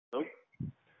Hello?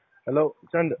 Hello,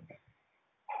 Chanda.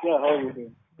 Yeah, how are you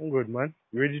doing? I'm good, man.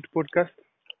 You ready to podcast?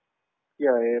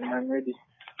 Yeah, I'm ready.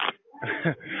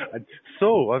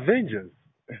 So, Avengers.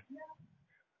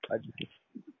 And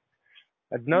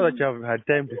and now that you have had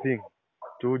time to think,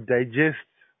 to digest,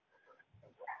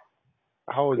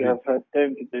 how was We it? have had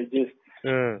time to digest.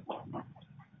 Uh,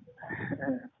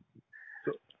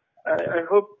 so, I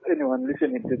hope anyone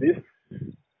listening to this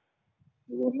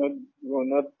will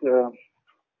not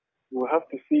will have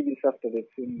to see this after they've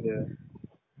seen the.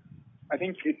 I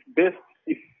think it's best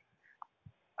if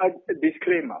a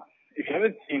disclaimer. If you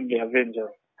haven't seen the Avengers,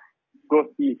 go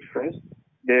see it first,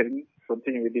 then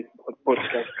continue with this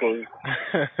podcast.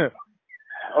 Because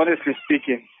honestly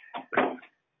speaking,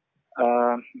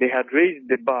 they had raised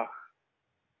the bar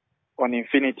on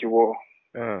Infinity War,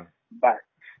 uh, but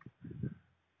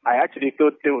I actually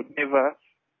thought they would never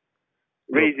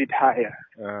go. raise it higher,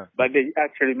 Uh, but they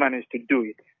actually managed to do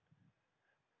it.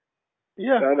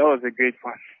 yeah, That was a great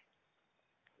one.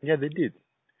 yeah, they did.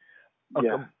 Okay,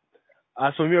 Yeah,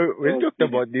 as for me, that when we was talked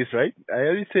brilliant. about this, right? I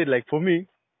already said, like, for me,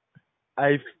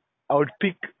 I I would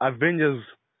pick Avengers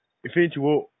Infinity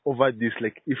War over this.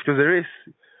 Like, if there's a race,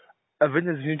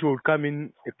 Avengers Infinity War would come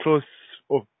in a close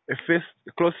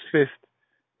first.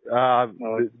 Uh,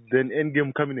 Then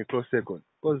Endgame coming a close second.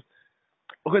 Because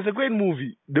okay, it's a great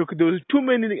movie. There was too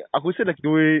many. I could say like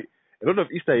there were a lot of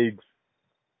Easter eggs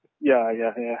yeah.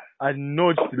 and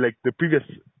notes to, like the previous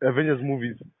Avengers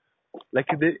movies. Like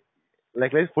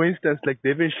for instance, like they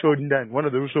even showed Dan, one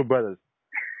of the Russo brothers.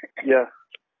 Yeah.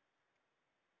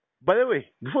 By the way,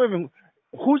 before even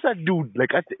who's that dude?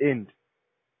 Like at the end,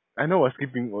 I know we're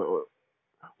skipping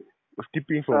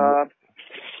from. Uh,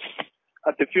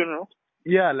 at the funeral.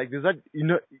 Yeah, like there's that.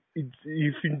 If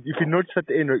you notice at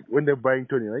the end like, when they're buying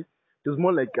Tony, right? It was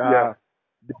more like Yeah.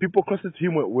 the people closest to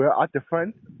him were at the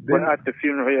front. Well, Then at the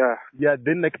funeral. Yeah. yeah,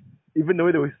 then like even the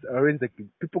way they was arranged, like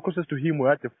people closest to him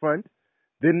were at the front.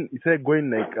 Then it started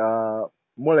going like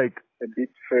more like A bit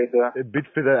further. a bit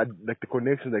further, like the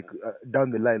connection like down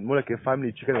the line, more like a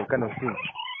family chicken kind of thing.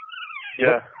 But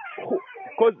Yeah.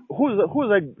 who's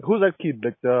that kid,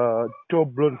 like the tall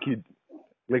blonde kid,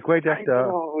 like right I don't after.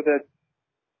 know who that.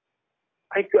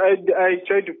 I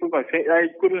tried to put my face. I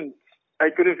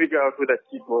couldn't figure out who that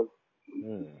kid was.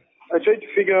 Hmm. I tried to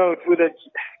figure out who that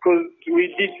because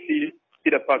we did see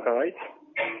Peter Parker, right?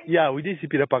 Yeah, we did see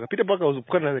Peter Parker. Peter Parker was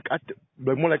kind of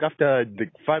like more like after the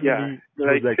Yeah, family. She was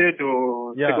like like, third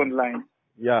or yeah, second line.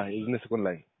 yeah, he was in the second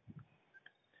line.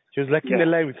 She was like in the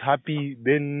Yeah. line with Happy,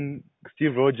 then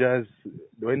Steve Rogers.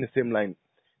 They were in the same line.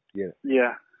 Yeah,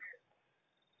 Yeah.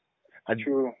 and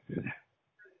True.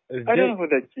 I don't Jay, know who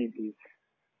that kid is.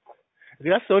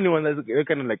 that's the only one that's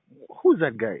kind of like, who's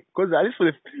that guy? Because at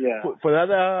least Yeah. for the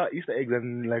other Easter eggs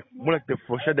and like more like the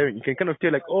foreshadowing, you can kind of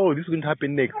tell like, oh, this is going to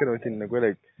happen next kind of thing. Like, we're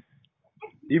like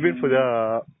even for Mm.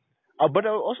 the, but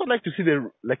I would also like to see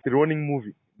the Ronin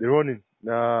movie, the Ronin.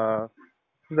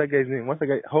 What's that guy's name? What's the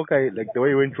guy? Hawkeye, like the way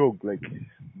he went rogue, like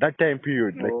that time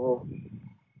period, like Oh,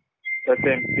 that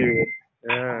time period.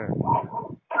 uh,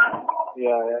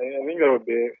 Yeah, I think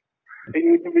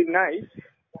it would be nice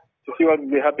to see what will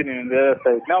be happening on the other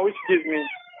side. Now, which gives me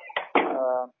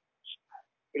uh,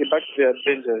 back to the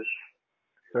Avengers.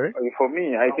 sorry? For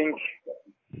me, I think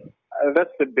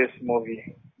that's the best movie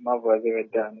Marvel has ever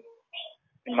done,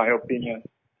 in my opinion.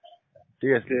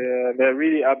 Seriously. They're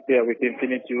really up there with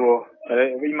Infinity War.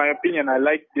 In my opinion, I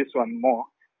like this one more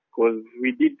because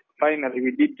we did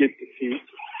get to see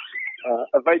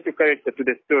a vital character to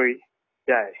the story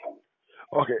die.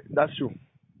 Okay, that's true.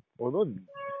 Although,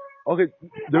 okay,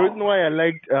 the reason why I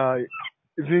liked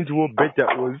Infinity War better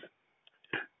was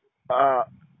uh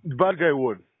the bad guy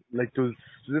won. Like it was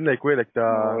like where like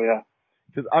Oh the yeah,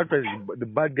 it was outright the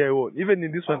bad guy won. Even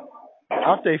in this one,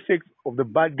 after effects of the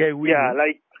bad guy yeah, winning,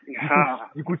 like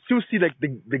you could still see like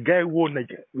the guy won. Like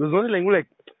it was not like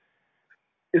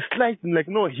it's slight like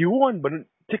no he won, but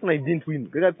technically he didn't win.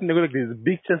 Because I think like there's a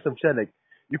big chance of share like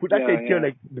you could yeah, actually tell yeah.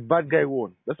 like the bad guy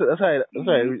won.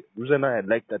 Mm, Reason I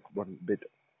like that one better.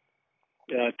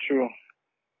 yeah, true.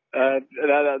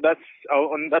 That's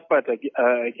on that part.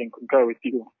 I can concur with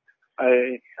you.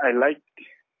 I liked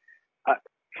uh,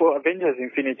 for Avengers: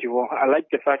 Infinity War. I like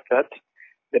the fact that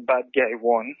the bad guy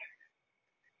won,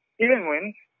 even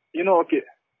when okay.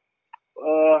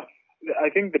 Uh, I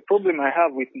think the problem I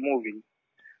have with movies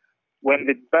when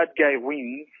the bad guy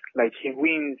wins, like he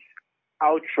wins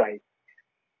outright.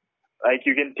 Like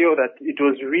you can tell that it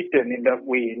was written in that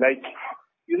way. Like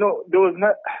there was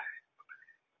not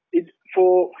it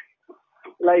for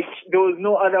like there was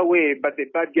no other way, but the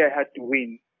bad guy had to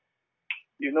win.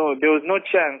 there was no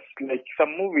chance. Like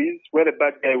some movies where the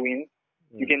bad guy wins,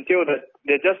 you can tell that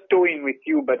they're just toying with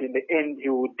you, but in the end, he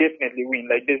will definitely win.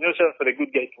 Like there's no chance for the good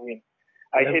guy to win.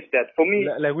 I hate that. For me,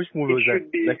 like which movie was that?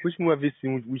 should be. Like which movie have you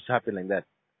seen which happened like that?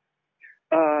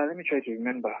 Let me try to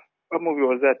remember. What movie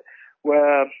was that?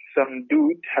 Where some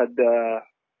dude had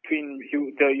twin. He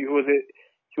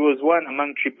was one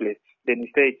among triplets. Then he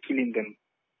started killing them.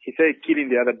 He started killing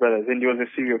the other brothers, and he was a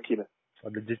serial killer.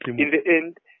 Or the Jet Li In movie? the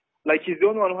end, like he's the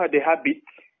only one who had the habit.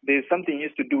 There's something he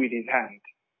used to do with his hand.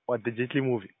 Or the Jet Li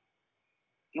movie?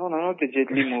 No, not the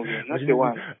Jet Li movie. Not the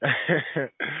one.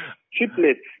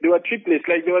 Triplets. They were triplets.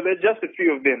 Like there were just a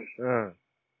few of them.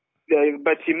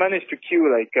 But he managed to kill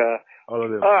like all of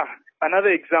them.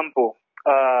 Another example.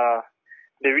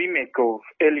 The remake of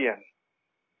Alien,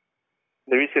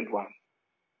 the recent one.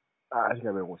 I think I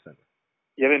haven't watched that.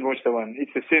 You haven't watched the one.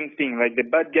 It's the same thing. Like the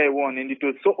bad guy won, and it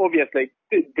was so obvious. Like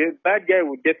the bad guy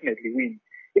would definitely win,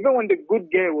 even when the good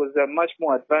guy was a much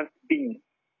more advanced being.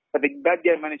 But the bad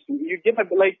guy managed to. You get my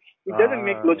like. It doesn't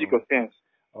make logical sense.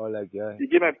 Oh, like yeah. You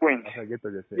get my point. I get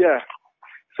what you're saying. Yeah.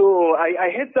 So I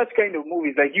hate such kind of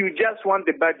movies. Like you just want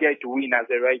the bad guy to win as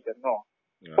a writer. No.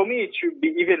 Yeah. For me, it should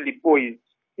be evenly poised.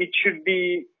 It should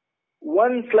be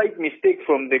one slight mistake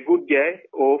from the good guy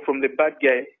or from the bad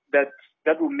guy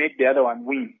that will make the other one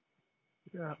win.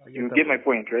 Yeah, you get my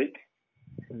point, right?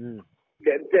 Mm-hmm.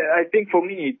 I think for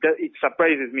me, it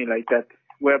surprises me like that,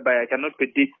 whereby I cannot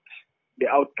predict the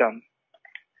outcome.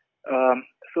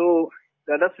 So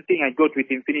that's the thing I got with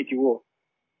Infinity War.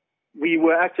 We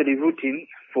were actually rooting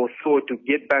for Thor to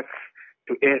get back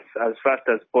to Earth as fast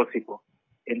as possible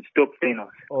and stop Thanos.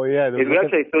 Oh yeah, and we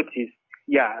actually thought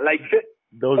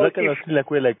there was that kind of thing like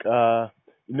where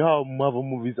you know how Marvel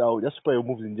movies are, just superhero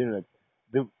movies in general. Like,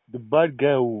 the bad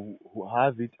guy who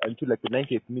has it until like the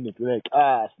 90th minute, we're like,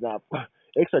 snap,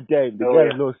 extra time, the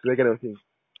guy lost, that kind of thing.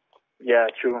 Yeah,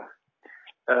 true.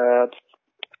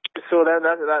 So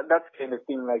that's kind of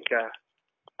thing. Like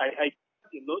I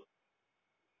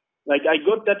like I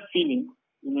got that feeling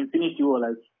in Infinity War.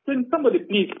 Like, can somebody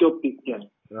please stop this guy?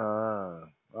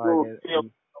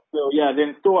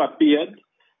 Then Thor appeared.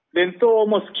 Then Thor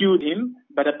almost killed him,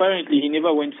 but apparently he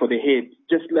never went for the head.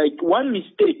 Just like one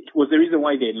mistake was the reason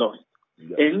why they lost.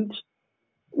 Yeah. And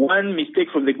one mistake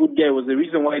from the good guy was the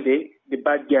reason why the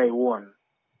bad guy won.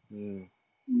 Mm.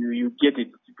 You get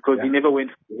it, because he never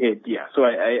went for the head. Yeah. So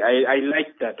I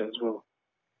like that as well.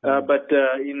 But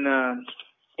in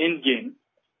Endgame,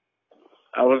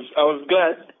 I was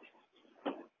glad.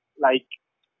 Like,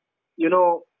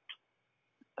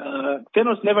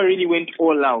 Thanos never really went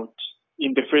all out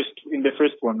in the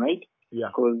first one, right? Yeah.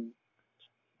 Because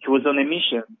he was on a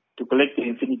mission to collect the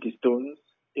Infinity Stones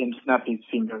and snap his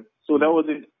fingers. So that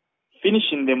wasn't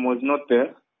finishing them was not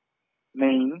the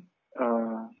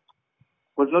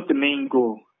main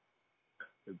goal.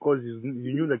 Because you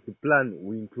knew like the plan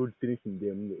will include finishing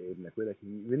them, like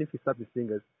even if he snapped his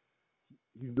fingers,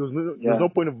 there's no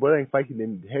point of bothering fighting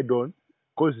them head on,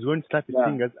 because he's going to snap his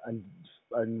fingers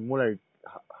and more like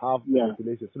half the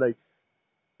population. So like,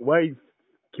 why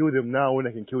kill them now when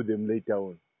I can kill them later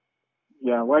on?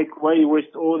 Yeah, why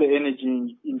waste all the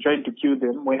energy in trying to kill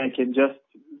them when I can just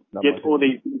get all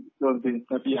the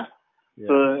stuff? Yeah.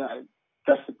 So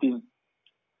that's the thing.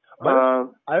 But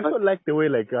I also like the way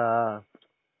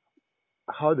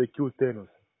how they killed Thanos.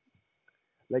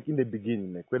 Like in the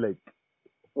beginning, like we're like.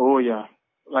 Oh yeah,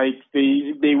 like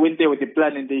they went there with a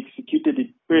plan and they executed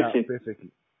it perfectly. Yeah,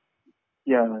 perfectly.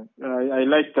 Yeah, I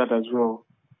like that as well,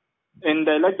 and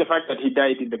I like the fact that he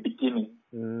died in the beginning.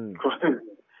 Mm.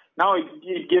 Now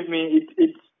it gave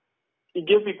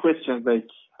me questions like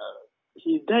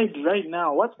he died right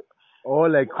now. What? Oh,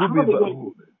 like who be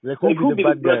the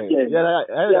bad guy? Yeah,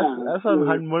 that's what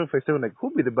I had more for a second. Like, who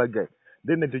be the bad guy?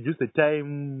 Then they introduce the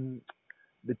time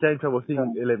travel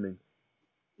thing element.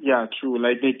 Yeah, true.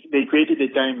 Like they created a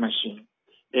time machine,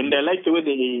 and I like the way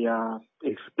they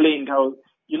explained how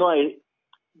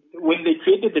when they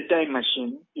created the time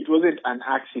machine, it wasn't an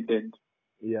accident.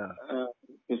 Yeah.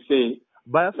 They say.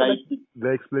 But I also like the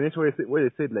explanation where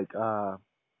they said like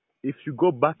if you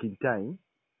go back in time,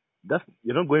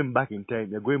 you're not going back in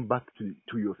time. You're going back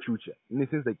to your future. In the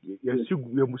sense, like you're still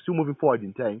moving forward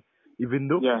in time, even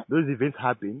though those events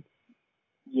happen.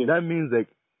 Yes. That means like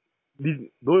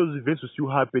those events will still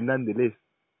happen nonetheless.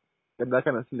 And that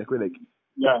kind of thing, like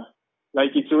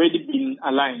like it's already been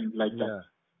aligned like that.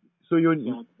 So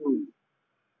even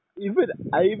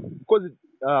because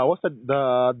what's that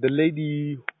the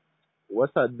lady?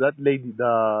 What's that lady?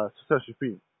 The Sorcerer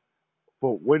Supreme.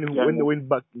 For when they went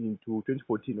back into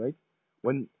 2014, right?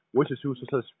 When she saw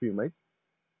Sorcerer Supreme, right?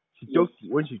 She talked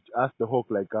when she asked the Hulk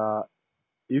like,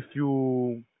 if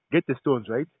you get the stones,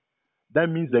 right, that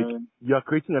means like Yeah. you are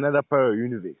creating another parallel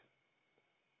universe,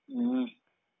 Mm.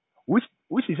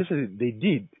 which essentially they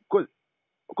did, because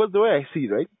the way I see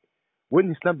it, right, when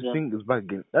he snapped the Yeah. fingers back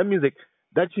again, that means like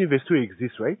that universe still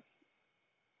exists, right?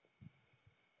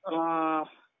 Uh,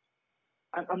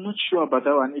 I'm not sure about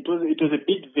that one. It was a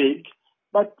bit vague,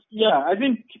 but yeah, I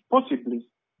think possibly.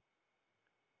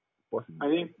 I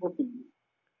Possibly, think possibly.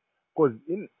 because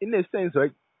in a sense,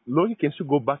 right, Loki can still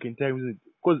go back in time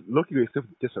because Loki will accept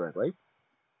the Tesseract, right?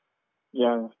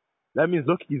 Yeah. That means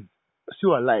Loki is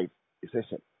still alive,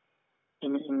 essentially.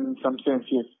 In some sense,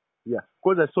 yes. Yeah,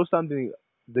 because I saw something,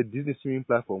 the Disney streaming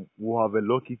platform will have a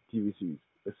Loki TV series,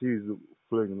 a series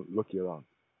following Loki around.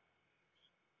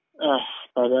 Uh,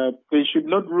 but they should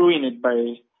not ruin it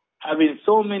by having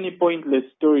so many pointless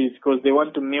stories because they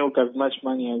want to milk as much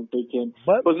money as they can.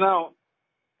 But Because now,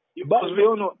 but because we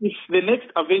all know, if the next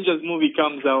Avengers movie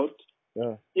comes out,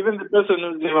 yeah. even the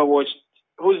person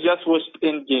who's just watched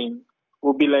Endgame,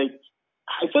 will be like,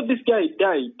 I thought this guy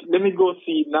died. Let me go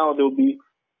see. Now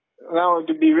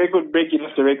to be record breaking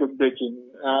after record breaking.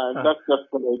 That's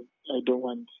what I don't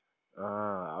want.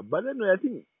 But anyway, I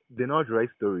think they know how to write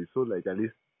stories, so like at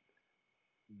least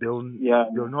they'll Yeah.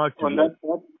 they'll know how to On like. that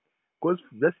part, Cause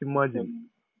just imagine, um,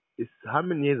 it's how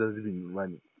many years has it been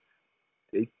running?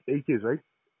 8 years, right?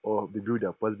 Or the build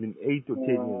up has been 8 or 10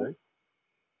 years, uh, right?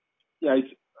 yeah,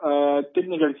 it's,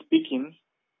 technically speaking,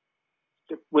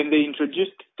 when they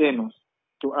introduced Thanos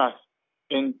to us,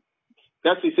 and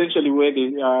that's essentially where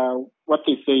what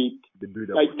they said. The build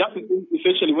up Like was, that's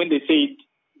essentially when they said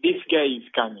this guy is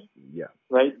coming, yeah,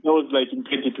 right? That was like in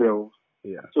 2012.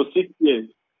 yeah. So 6 years,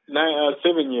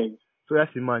 7 years. So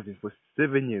just imagine for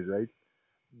 7 years, right?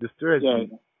 The story has Yeah,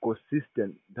 been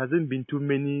consistent. There hasn't been too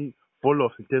many fall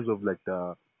offs in terms of like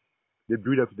the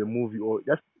build up to the movie, or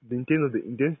just the intent of the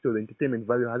intensity of the entertainment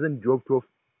value hasn't dropped off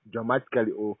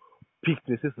dramatically or peaked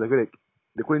in a sense like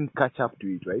they couldn't catch up to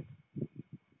it, right?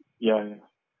 yeah, yeah.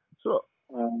 So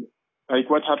Um, like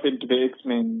what happened to the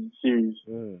X-Men series.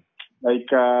 mm, Like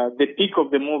the peak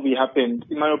of the movie happened,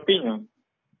 in my opinion.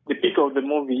 The peak of the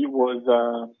movie was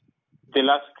the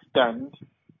Last Stand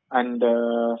and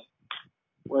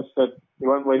what's that? The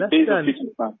one where last Days of time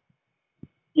Future Past.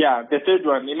 Yeah, the third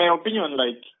one. In my opinion,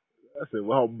 like I said,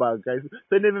 wow, bad guys. So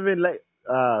they never even like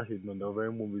shit, no, the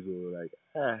very movies were like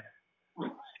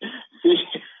see,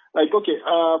 like okay,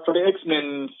 for the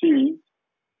X-Men series,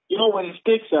 when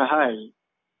stakes are high,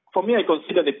 for me, I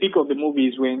consider the peak of the movie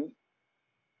is when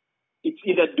it's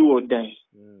either do or die.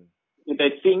 mm, And I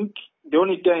think the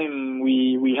only time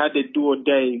we had a do or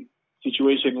die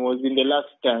situation was in the Last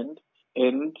Stand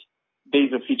and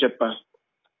Days of Future Past,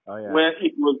 oh yeah. where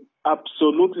it was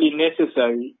absolutely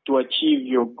necessary to achieve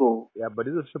your goal. Yeah, but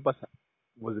this is Super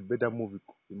was a better movie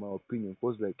in my opinion,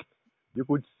 because like you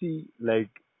could see like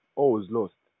all was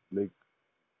lost. Like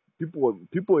people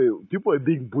were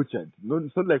being butchered. No,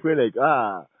 it's not like we're like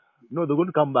no, they're going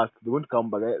to come back. They're going to come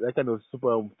back. That kind of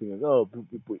super thing. Like, oh,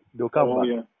 people they'll come Oh back.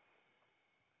 yeah,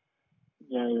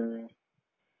 yeah, yeah, yeah.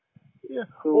 Yeah.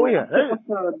 Oh So yeah.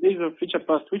 after Days of Future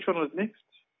Past, which one was next?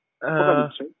 Uh,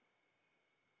 Apocalypse, right?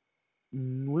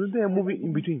 wasn't there a movie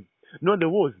in between? No, there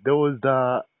was. There was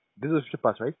the this was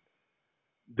Super Pass, right?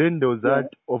 Then there was Yeah. that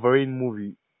Overrain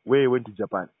movie where he went to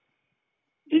Japan.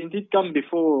 Didn't it come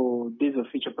before Days of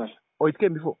Future Past? Oh, it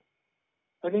came before.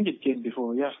 I think it came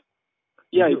before, yeah.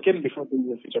 Did Yeah, it you? came before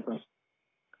Days of Future Past.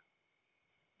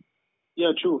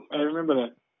 Yeah, true. I remember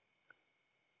that.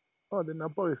 Oh, the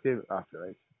Napoleon came after,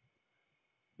 right?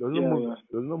 There was no Yeah, movie. yeah.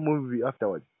 There was no movie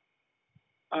afterwards.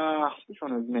 Which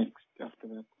one was next after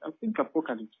that? I think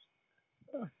Apocalypse.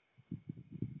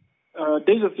 Ah,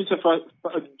 Days of Future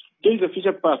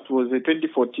Past was a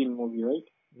 2014 movie, right?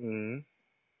 mm,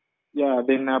 Yeah,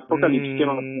 then Apocalypse came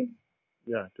out.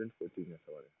 yeah, 2014. That's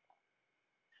about it.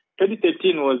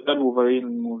 2013 was that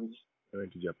Wolverine movie. I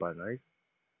went to Japan, right?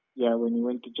 Yeah, when he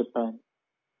went to Japan.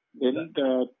 That,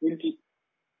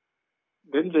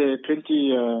 Then the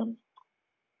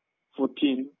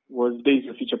 2014 was Days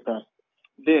of Future Past.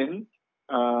 Then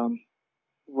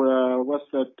what's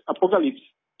that? Apocalypse,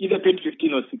 either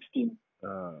 2015 or 16.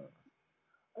 uh,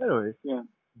 anyway, Yeah.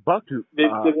 back to Then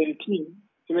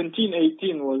 17,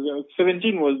 18 was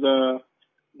 17 was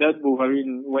that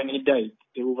Wolverine when he died,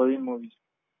 the Wolverine movie.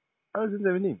 I was in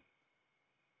 17.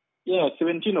 Yeah,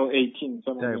 17 or 18,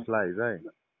 something Time like flies, right?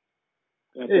 that.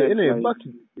 Yeah, Hey, time anyway, flies. back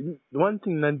to the one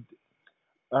thing that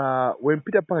when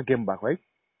Peter Parker came back, right?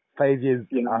 5 years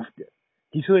Yeah, after,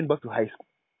 he went back to high school.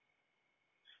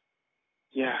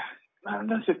 yeah. And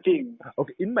that's the thing.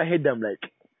 Okay, in my head, I'm like,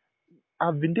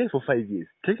 I've been there for 5 years.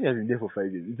 Technically, I've been there for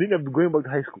 5 years. You think I've been going back to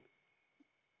high school?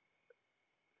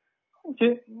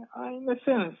 Okay, in a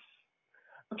sense.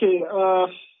 Okay,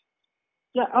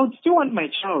 yeah, I would still want my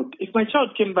child. If my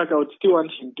child came back, I would still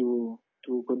want him to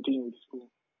continue with school.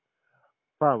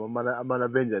 Fam, I'm an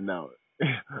Avenger now. I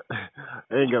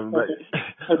ain't coming back.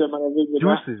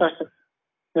 Juices.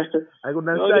 I could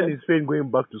understand his friend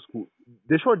going back to school.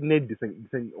 They showed Ned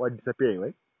disappearing,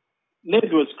 right?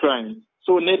 Ned was crying.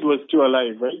 So Ned was still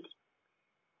alive, right?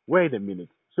 Wait a minute.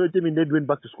 So you tell me Ned went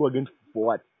back to school again for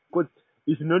what? Because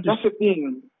if you notice... That's the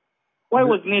thing. Why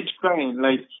was Ned crying?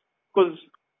 Like, because,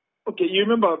 okay, you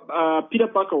remember Peter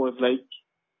Parker was like,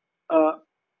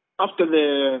 after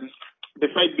the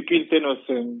fight between Thanos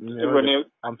and everyone else,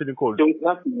 I'm feeling cold. there was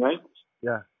nothing, right?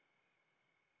 Yeah.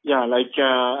 Yeah, like,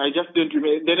 I just don't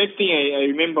remember. The next thing I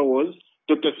remember was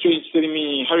Doctor Strange telling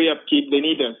me, hurry up, kid, they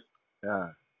need us.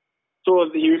 Yeah. So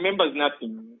he remembers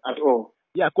nothing at all.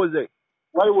 Yeah, because...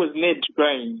 why was Ned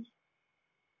crying?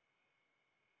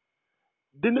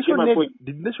 Didn't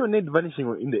they show Ned vanishing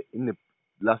in the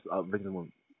last Avengers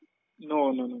movie?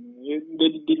 No. They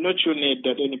did not show Ned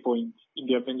at any point in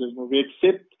the Avengers movie,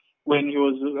 except when he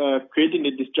was creating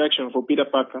a distraction for Peter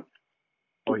Parker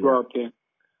to go out there.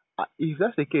 If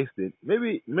that's the case, then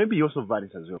maybe he also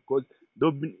vanished as well. Because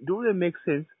don't it make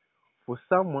sense for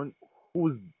someone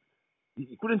who's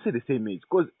he couldn't say the same age?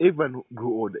 Because everyone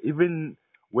grew older. Even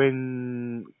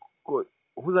when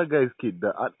who's that guy's kid?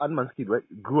 The Ant-Man's kid, right?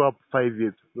 Grew up 5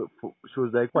 years. She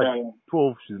was like what?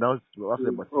 12. She's now roughly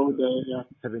about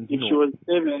 17. If she was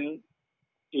 7,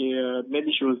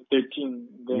 maybe she was 13.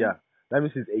 Then. Yeah, that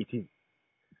means she's 18.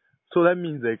 So that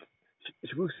means like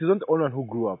she's not the only one who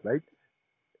grew up, right?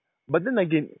 But then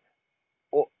again,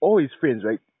 all his friends,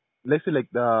 right? Let's say like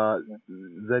the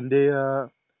Zendaya,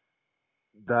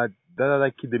 that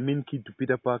other kid, the main kid to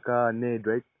Peter Parker, Ned,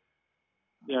 right?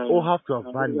 Yeah. All have to have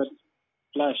vanished.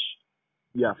 Flash.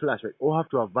 Yeah, Flash, right? All have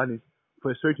to have vanished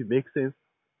for a story to make sense,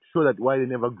 to show that why they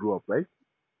never grew up, right?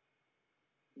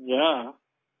 Yeah.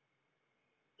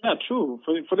 Yeah, true.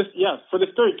 For the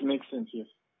story to make sense, yes.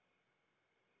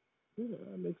 Yeah,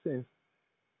 that makes sense.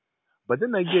 But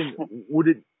then again, would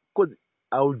it? Because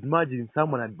I would imagine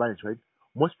someone had vanished, right?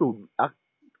 Most people would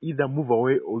either move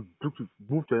away or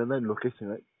move to another location,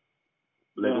 right?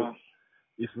 Like,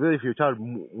 if your child,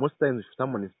 most times if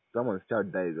someone's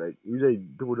child dies, right? Usually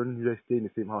people don't usually stay in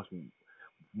the same house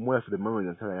more for the memories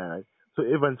and stuff like that, right? So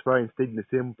everyone's parents stayed in the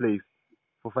same place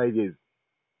for 5 years.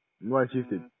 No one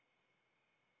shifted.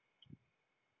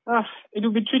 It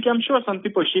will be tricky. I'm sure some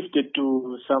people shifted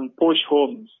to some posh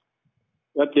homes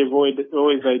that they've always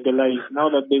idolized. Now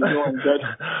that there's no one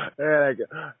judging.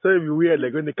 So it'd be weird,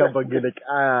 like when they come back again, like,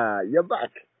 you're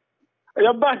back.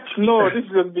 You're back. No, this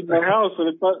has been my house for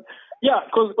the past. Yeah,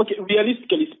 because, okay,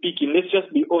 realistically speaking, let's just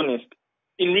be honest.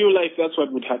 In real life, that's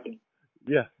what would happen.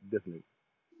 Yeah, definitely.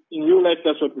 In real life,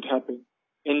 that's what would happen.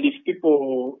 And if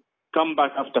people come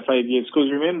back after 5 years,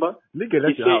 because remember, look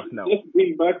at your house now. Just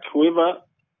bring back whoever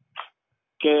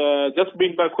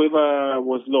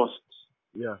was lost.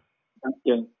 Yeah.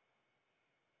 Yeah.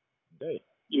 Hey.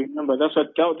 You remember, that's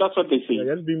what they say.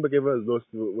 Yeah, just bring back whoever was lost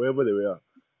wherever they were.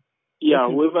 Yeah,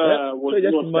 whoever was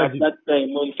lost at that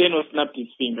time when Thanos snapped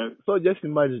his fingers. So just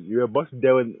imagine you were about to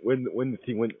die when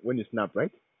you snap,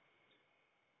 right?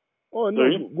 Oh no,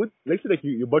 let's say like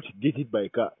you're about to get hit by a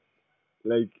car.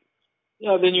 Like,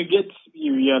 yeah, then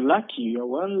you're lucky. You're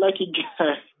one lucky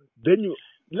guy. Then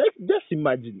just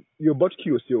imagine you're about to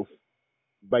kill yourself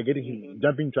by getting him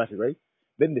jumping traffic, right?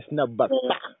 Then they snap back.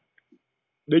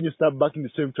 Then you snap back in the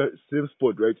same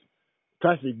spot, right?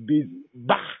 Traffic beats.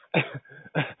 Bah!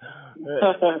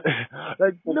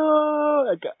 Like, no,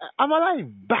 like, I'm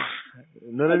alive. Bah!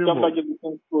 Not anymore. Come back in the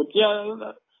same spot.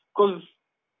 Yeah, because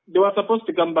they were supposed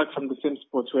to come back from the same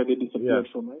spots where they disappeared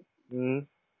from, right? Mm-hmm.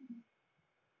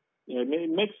 Yeah, it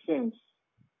makes sense.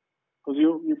 Because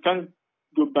you can't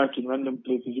go back in random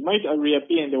places. You might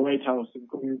reappear in the White House and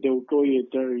they will call you a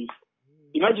terrorist.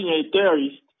 Imagine you're a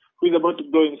terrorist who is about to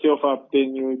blow himself up,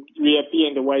 then you reappear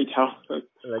in the White House.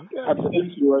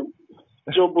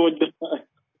 Joe Biden.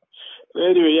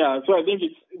 Anyway, yeah. So I think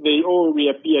they all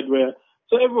reappeared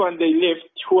so everyone they left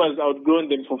who has outgrown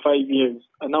them for 5 years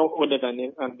are now older than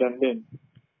them.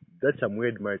 That's some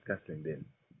weird marriage counseling then.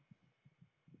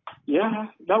 Yeah,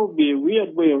 that would be a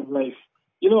weird way of life.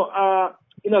 In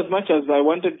as much as I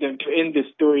wanted them to end the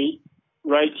story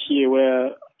right here,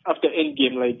 where after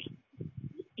Endgame, like,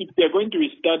 if they're going to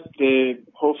restart the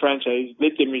whole franchise,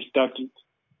 let them restart it.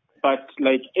 But,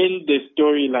 like, end the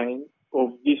storyline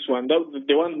of this one,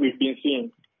 the one we've been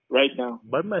seeing right now.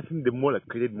 But I think the more, like,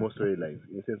 created more storylines,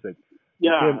 in the sense, like,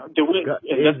 yeah, the way,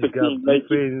 and that's the thing. Like,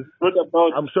 it's not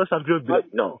about... I'm sure some people will be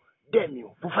like, no, damn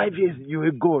you, for 5 years you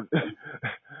were gone. That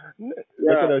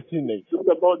kind Yeah. of thing, like Think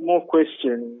about more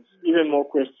questions, even more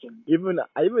questions. even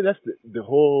that's the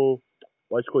whole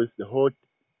what you call it, the whole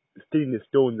stealing the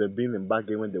stones and bringing them back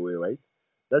in when they were right.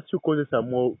 That should cause some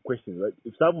more questions, right?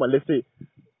 If someone, let's say,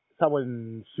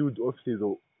 someone sued offices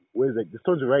or where's like the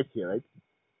stones are right here, right?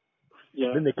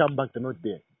 Yeah. Then they come back, they're not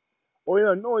there. Oh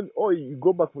yeah, no, or you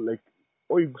go back for like,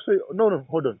 or you say no,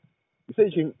 hold on. You say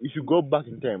you should go back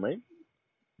in time, right?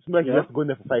 It's not like you Yeah. have to go in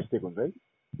there for 5 seconds, right?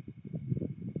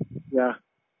 Yeah.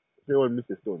 Say, oh,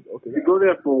 Mr. Stones. Okay. You go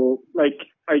there for like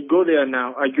I go there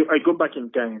now. I go back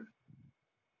in time.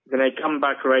 Then I come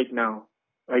back right now.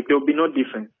 Like there'll be no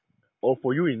difference. Or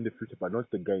for you in the future, but not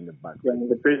the guy in the back, Yeah, right? in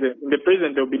the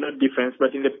present there'll be no difference,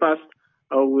 but in the past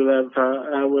I will have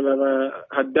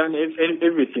had done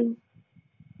everything.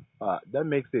 That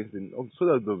makes sense. And so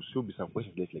that there should be some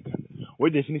questions like where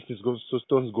the finishes go, so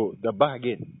Stones go, they're back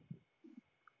again.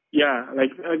 Yeah,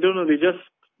 like I don't know, they just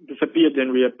disappeared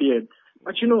and reappeared.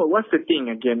 But you know what's the thing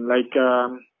again? Like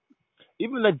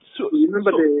Even like you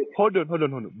remember the hold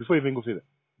on. Before you even go further,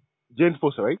 Jane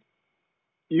Foster, right?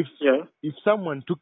 If yeah if someone took